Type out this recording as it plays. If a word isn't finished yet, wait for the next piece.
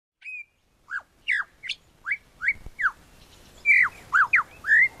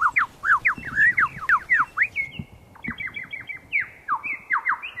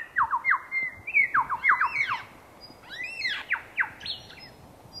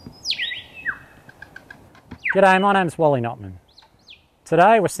G'day, my name's Wally Notman.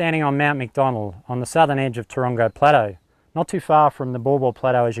 Today we're standing on Mount McDonald on the southern edge of Toorongo Plateau, not too far from the Baw Baw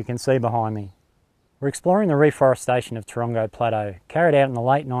Plateau as you can see behind me. We're exploring the reforestation of Toorongo Plateau, carried out in the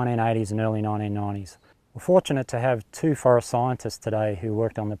late 1980s and early 1990s. We're fortunate to have two forest scientists today who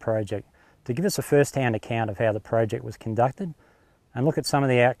worked on the project to give us a first-hand account of how the project was conducted and look at some of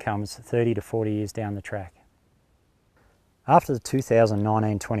the outcomes 30 to 40 years down the track. After the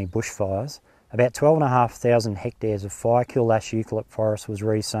 2019-20 bushfires, about 12,500 hectares of fire-killed ash eucalypt forest was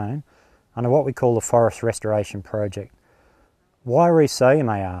resown under what we call the Forest Restoration Project. Why resow, you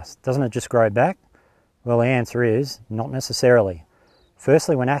may ask? Doesn't it just grow back? Well, the answer is, not necessarily.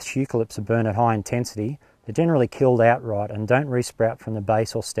 Firstly, when ash eucalypts are burned at high intensity, they're generally killed outright and don't resprout from the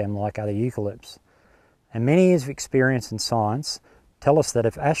base or stem like other eucalypts. And many years of experience in science tell us that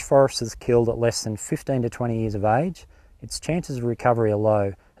if ash forest is killed at less than 15 to 20 years of age, its chances of recovery are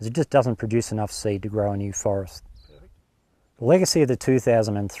low, as it just doesn't produce enough seed to grow a new forest. The legacy of the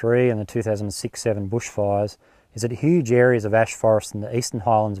 2003 and the 2006-07 bushfires is that huge areas of ash forest in the eastern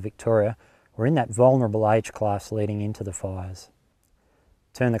highlands of Victoria were in that vulnerable age class leading into the fires.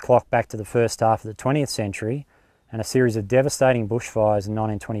 Turn the clock back to the first half of the 20th century and a series of devastating bushfires in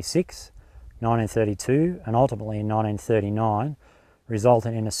 1926, 1932 and ultimately in 1939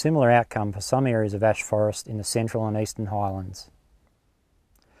 resulted in a similar outcome for some areas of ash forest in the central and eastern highlands.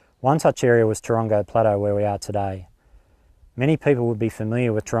 One such area was Toorongo Plateau, where we are today. Many people would be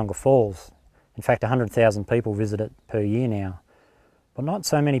familiar with Toorongo Falls. In fact, 100,000 people visit it per year now. But not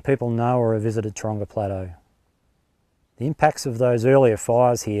so many people know or have visited Toorongo Plateau. The impacts of those earlier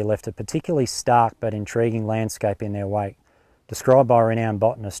fires here left a particularly stark but intriguing landscape in their wake, described by renowned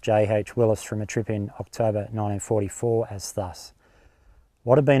botanist J.H. Willis from a trip in October 1944 as thus: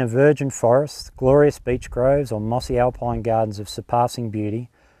 "What had been a virgin forest, glorious beech groves or mossy alpine gardens of surpassing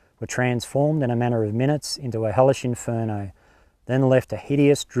beauty were transformed in a matter of minutes into a hellish inferno, then left a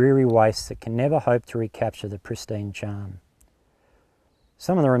hideous, dreary waste that can never hope to recapture the pristine charm."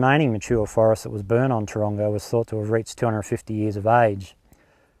 Some of the remaining mature forest that was burnt on Toorongo was thought to have reached 250 years of age.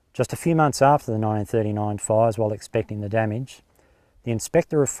 Just a few months after the 1939 fires, while expecting the damage, the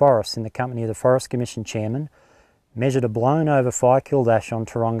Inspector of Forests in the company of the Forest Commission Chairman measured a blown-over fire-killed ash on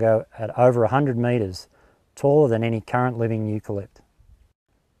Toorongo at over 100 metres, taller than any current living eucalypt.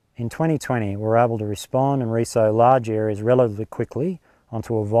 In 2020, we were able to respond and resow large areas relatively quickly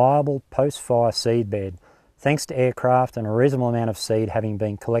onto a viable post-fire seed bed, thanks to aircraft and a reasonable amount of seed having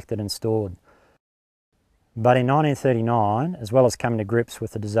been collected and stored. But in 1939, as well as coming to grips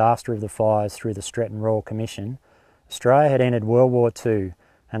with the disaster of the fires through the Stretton Royal Commission, Australia had entered World War II,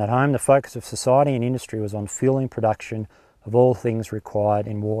 and at home the focus of society and industry was on fueling production of all things required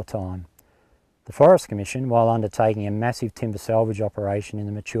in wartime. The Forest Commission, while undertaking a massive timber salvage operation in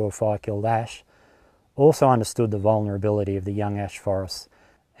the mature fire-killed ash, also understood the vulnerability of the young ash forests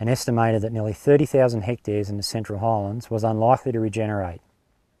and estimated that nearly 30,000 hectares in the Central Highlands was unlikely to regenerate.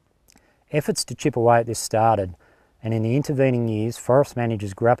 Efforts to chip away at this started, and in the intervening years, forest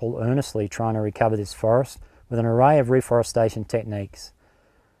managers grappled earnestly trying to recover this forest with an array of reforestation techniques.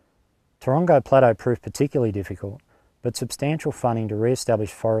 Toorongo Plateau proved particularly difficult, but substantial funding to re-establish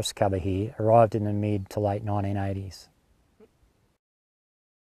forest cover here arrived in the mid to late 1980s.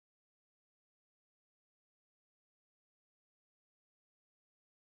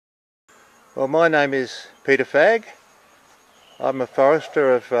 Well, my name is Peter Fagg. I'm a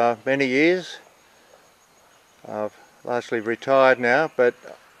forester of many years. I've largely retired now, but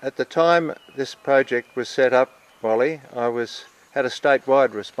at the time this project was set up, Wally, I had a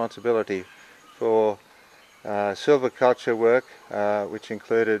statewide responsibility for silviculture work, which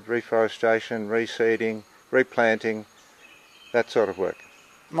included reforestation, reseeding, replanting, that sort of work.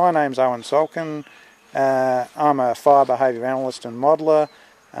 My name's Owen Salkin. I'm a fire behaviour analyst and modeller,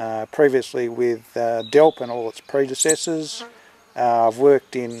 previously with DELP and all its predecessors. I've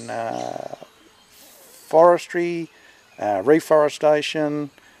worked in forestry, reforestation,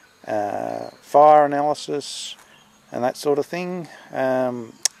 fire analysis and that sort of thing.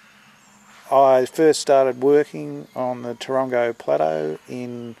 I first started working on the Toorongo Plateau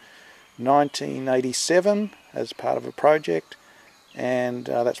in 1987 as part of a project, and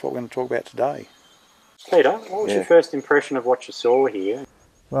that's what we're going to talk about today. Peter, what was your first impression of what you saw here?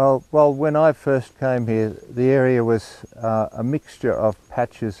 Well, when I first came here, the area was a mixture of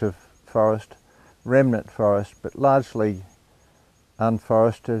patches of forest, remnant forest, but largely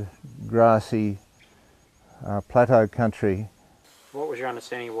unforested, grassy plateau country. What was your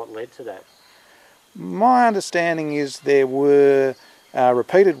understanding of what led to that? My understanding is there were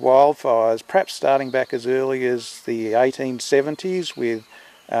repeated wildfires, perhaps starting back as early as the 1870s with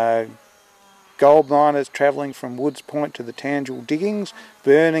gold miners travelling from Woods Point to the Tangel diggings,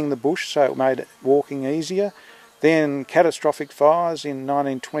 burning the bush so it made walking easier. Then catastrophic fires in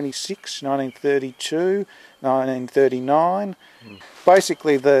 1926, 1932, 1939.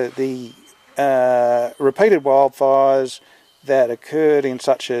 Basically the repeated wildfires that occurred in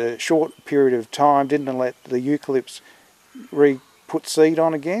such a short period of time didn't let the eucalypts put seed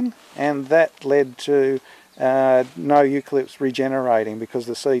on again, and that led to no eucalypts regenerating because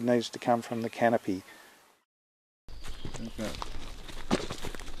the seed needs to come from the canopy. Okay.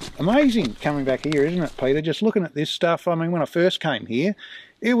 Amazing coming back here, isn't it, Peter? Just looking at this stuff. I mean, when I first came here,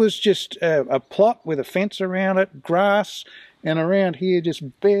 it was just a plot with a fence around it, grass, and around here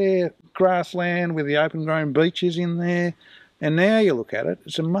just bare grassland with the open grown beaches in there. And now you look at it,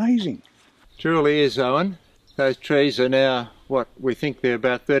 it's amazing. Truly is, Owen. Those trees are now, what, we think they're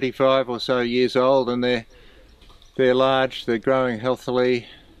about 35 or so years old, and they're large, they're growing healthily.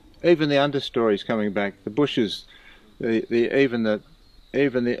 Even the understory's coming back, the bushes, all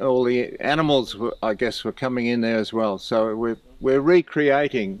the animals, I guess, were coming in there as well. So we're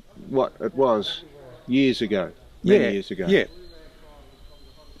recreating what it was years ago, many years ago. Yeah.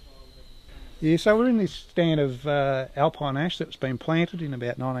 Yeah, so we're in this stand of alpine ash that's been planted in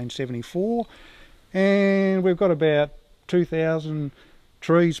about 1974, and we've got about 2,000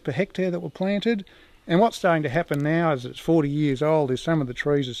 trees per hectare that were planted. And what's starting to happen now is it's 40 years old, is some of the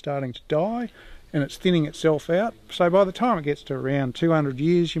trees are starting to die, and it's thinning itself out. So by the time it gets to around 200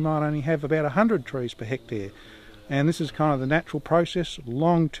 years, you might only have about 100 trees per hectare. And this is kind of the natural process,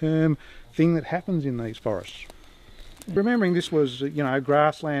 long-term thing that happens in these forests. Remembering this was, you know,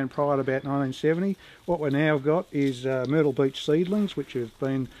 grassland prior to about 1970, what we've now got is Myrtle Beach seedlings, which have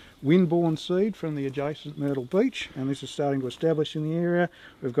been wind-borne seed from the adjacent Myrtle Beach, and this is starting to establish in the area.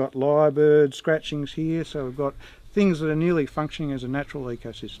 We've got lyrebird scratchings here, so we've got things that are nearly functioning as a natural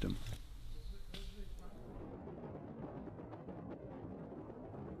ecosystem.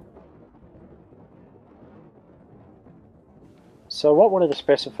 So what would have the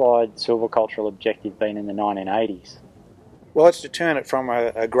specified silvicultural objective been in the 1980s? Well, it's to turn it from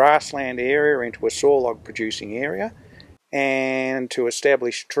a grassland area into a sawlog producing area, and to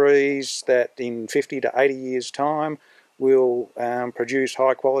establish trees that in 50 to 80 years time will produce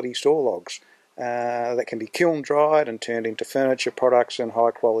high quality sawlogs that can be kiln dried and turned into furniture products and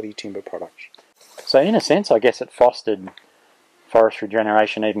high quality timber products. So in a sense, I guess it fostered forest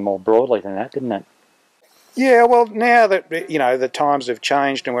regeneration even more broadly than that, didn't it? Yeah, well, now that, you know, the times have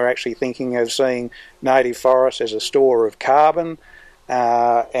changed and we're actually thinking of seeing native forests as a store of carbon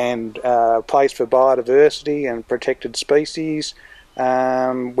and a place for biodiversity and protected species,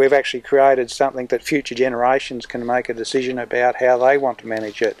 we've actually created something that future generations can make a decision about how they want to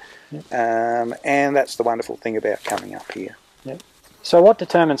manage it. Yep. And that's the wonderful thing about coming up here. Yep. So what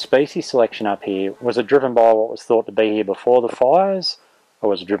determined species selection up here? Was it driven by what was thought to be here before the fires? Or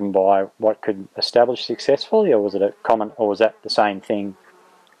was it driven by what could establish successfully, or was it or was that the same thing?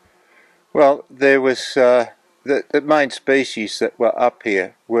 Well, there was the main species that were up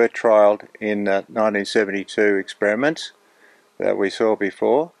here were trialled in 1972 experiments that we saw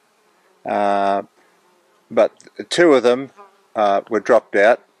before, but two of them were dropped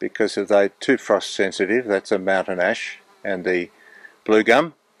out because they're too frost sensitive. That's a mountain ash and the blue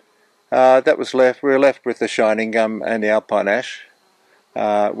gum. That was left. We were left with the shining gum and the alpine ash,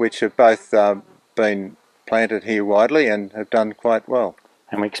 which have both been planted here widely and have done quite well.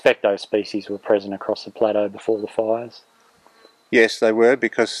 And we expect those species were present across the plateau before the fires? Yes, they were,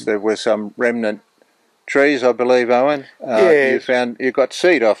 because there were some remnant trees, I believe, Owen. Yeah. You got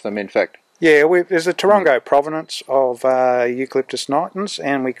seed off them, in fact. Yeah, there's a Toorongo provenance of Eucalyptus nitens,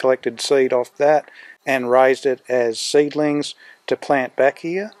 and we collected seed off that and raised it as seedlings to plant back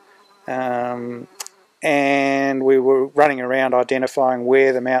here. And we were running around identifying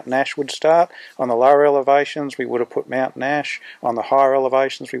where the mountain ash would start. On the lower elevations we would have put mountain ash, on the higher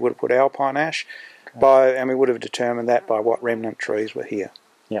elevations we would have put alpine ash, and we would have determined that by what remnant trees were here.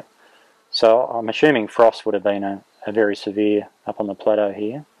 Yep. So I'm assuming frost would have been a very severe up on the plateau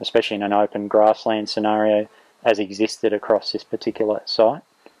here, especially in an open grassland scenario as existed across this particular site.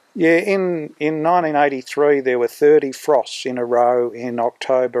 Yeah, in 1983 there were 30 frosts in a row in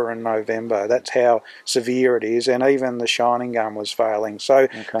October and November. That's how severe it is, and even the shining gum was failing. So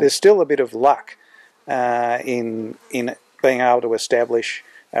there's still a bit of luck in being able to establish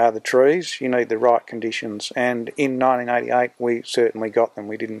the trees. You need the right conditions, and in 1988 we certainly got them.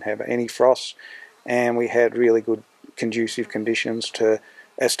 We didn't have any frosts, and we had really good conducive conditions to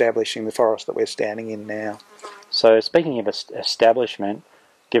establishing the forest that we're standing in now. So speaking of establishment,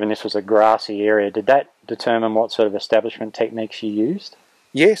 given this was a grassy area, did that determine what sort of establishment techniques you used?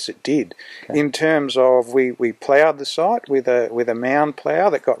 Yes, it did. Okay. In terms of we ploughed the site with a mound plough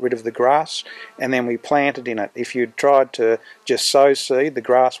that got rid of the grass, and then we planted in it. If you'd tried to just sow seed, the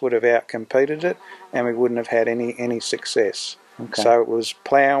grass would have outcompeted it, and we wouldn't have had any success. Okay. So it was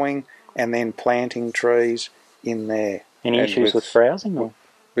ploughing and then planting trees in there. Any And issues with browsing? Or?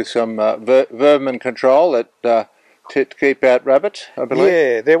 With some vermin control to keep out rabbits, I believe.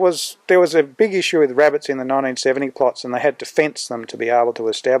 Yeah, there was a big issue with rabbits in the 1970 plots, and they had to fence them to be able to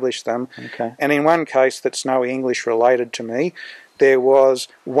establish them. Okay. And in one case that Snowy English related to me, there was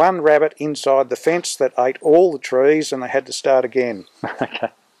one rabbit inside the fence that ate all the trees, and they had to start again. Okay.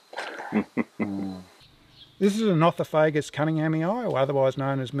 This is a Nothofagus cunninghamii, or otherwise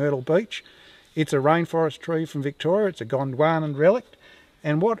known as myrtle beech. It's a rainforest tree from Victoria. It's a Gondwanan relic.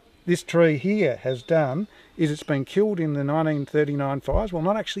 And what this tree here has done is it's been killed in the 1939 fires. Well,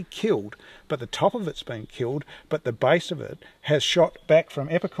 not actually killed, but the top of it's been killed, but the base of it has shot back from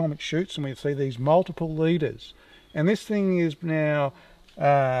epicomic shoots, and we see these multiple leaders. And this thing is now,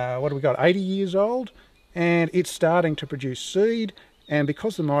 80 years old, and it's starting to produce seed. And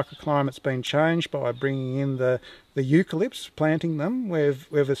because the microclimate's been changed by bringing in the eucalypts, planting them, we've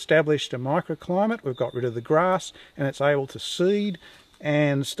established a microclimate, we've got rid of the grass, and it's able to seed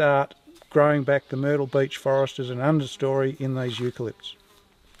and start growing back the myrtle beech forest as an understory in these eucalypts.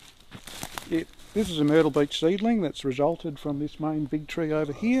 This is a myrtle beech seedling that's resulted from this main big tree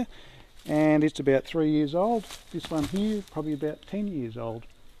over here, and it's about 3 years old. This one here, probably about 10 years old.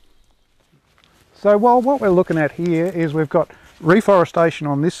 So what we're looking at here is we've got reforestation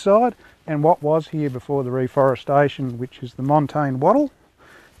on this side, and what was here before the reforestation, which is the montane wattle,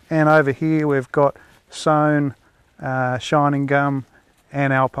 and over here we've got sown shining gum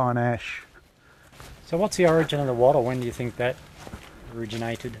and alpine ash. So what's the origin of the wattle? When do you think that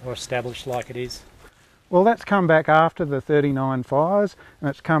originated or established like it is? Well, that's come back after the 39 fires, and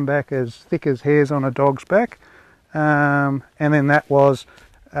it's come back as thick as hairs on a dog's back, and then that was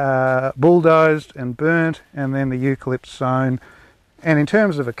bulldozed and burnt, and then the eucalypts sown. And in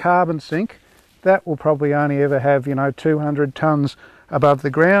terms of a carbon sink, that will probably only ever have 200 tonnes above the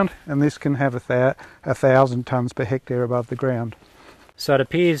ground, and this can have 1,000 tonnes per hectare above the ground. So it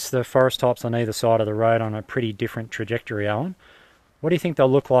appears the forest types on either side of the road are on a pretty different trajectory, Owen. What do you think they'll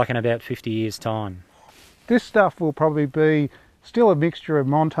look like in about 50 years' time? This stuff will probably be still a mixture of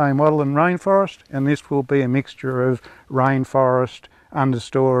montane wattle and rainforest, and this will be a mixture of rainforest,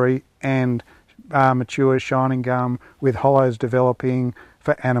 understory and mature shining gum with hollows developing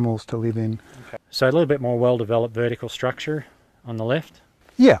for animals to live in. Okay. So a little bit more well-developed vertical structure on the left?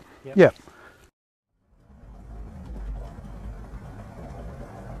 Yeah, Yep. yeah.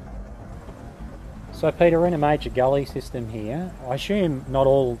 So Peter, we're in a major gully system here. I assume not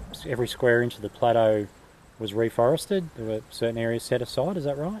every square inch of the plateau was reforested. There were certain areas set aside, is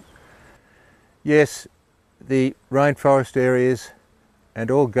that right? Yes, the rainforest areas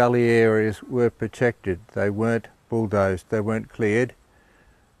and all gully areas were protected. They weren't bulldozed, they weren't cleared.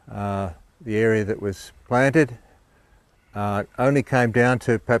 The area that was planted only came down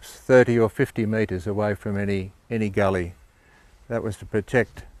to perhaps 30 or 50 metres away from any gully. That was to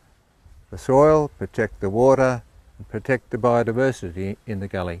protect the soil, protect the water, and protect the biodiversity in the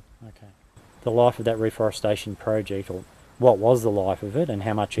gully. Okay. The life of that reforestation project, or what was the life of it, and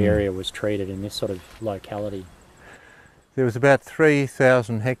how much area was treated in this sort of locality? There was about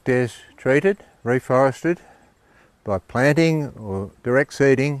 3,000 hectares treated, reforested by planting or direct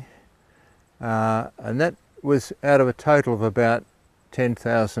seeding, and that was out of a total of about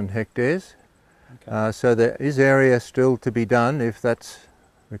 10,000 hectares. Okay. So there is area still to be done if that's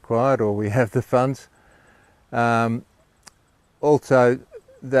required or we have the funds. Also,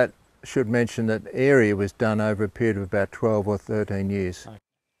 that should mention that area was done over a period of about 12 or 13 years. Okay.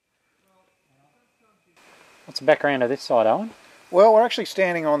 What's the background of this side, Owen? Well, we're actually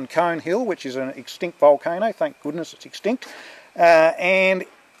standing on Cone Hill, which is an extinct volcano. Thank goodness it's extinct. And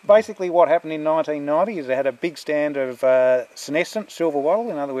basically what happened in 1990 is they had a big stand of senescent silver wattle.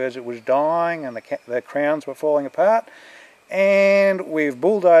 In other words, it was dying and the crowns were falling apart. And we've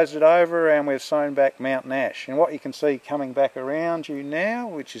bulldozed it over and we've sown back mountain ash. And what you can see coming back around you now,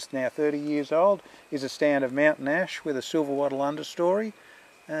 which is now 30 years old, is a stand of mountain ash with a silver wattle understory.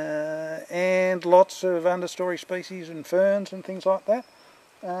 And lots of understory species and ferns and things like that.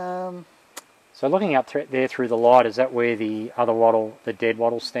 So looking up there through the light, is that where the other wattle, the dead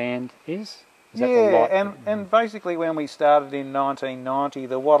wattle stand is? Is that the light? and basically when we started in 1990,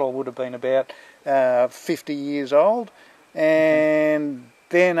 the wattle would have been about 50 years old, and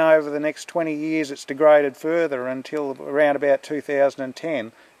then over the next 20 years it's degraded further until around about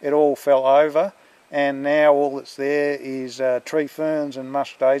 2010 it all fell over, and now all that's there is tree ferns and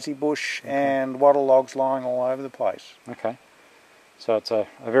musk daisy bush and wattle logs lying all over the place. Okay. So it's a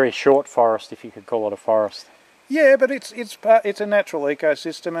very short forest, if you could call it a forest. Yeah, but it's a natural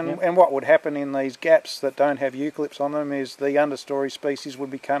ecosystem, and what would happen in these gaps that don't have eucalypts on them is the understory species would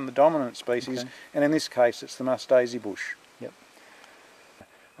become the dominant species, and in this case it's the musk daisy bush. Yep.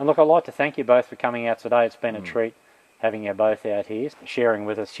 And look, I'd like to thank you both for coming out today. It's been a treat having you both out here, sharing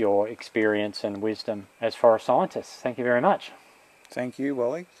with us your experience and wisdom as forest scientists. Thank you very much. Thank you,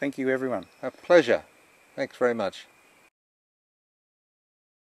 Wally. Thank you, everyone. A pleasure. Thanks very much.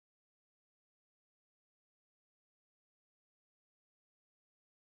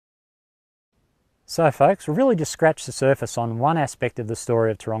 So folks, we've really just scratched the surface on one aspect of the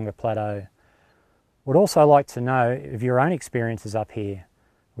story of Toorongo Plateau. Would also like to know of your own experiences up here.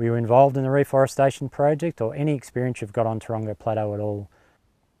 Were you involved in the reforestation project or any experience you've got on Toorongo Plateau at all?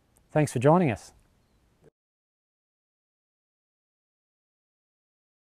 Thanks for joining us.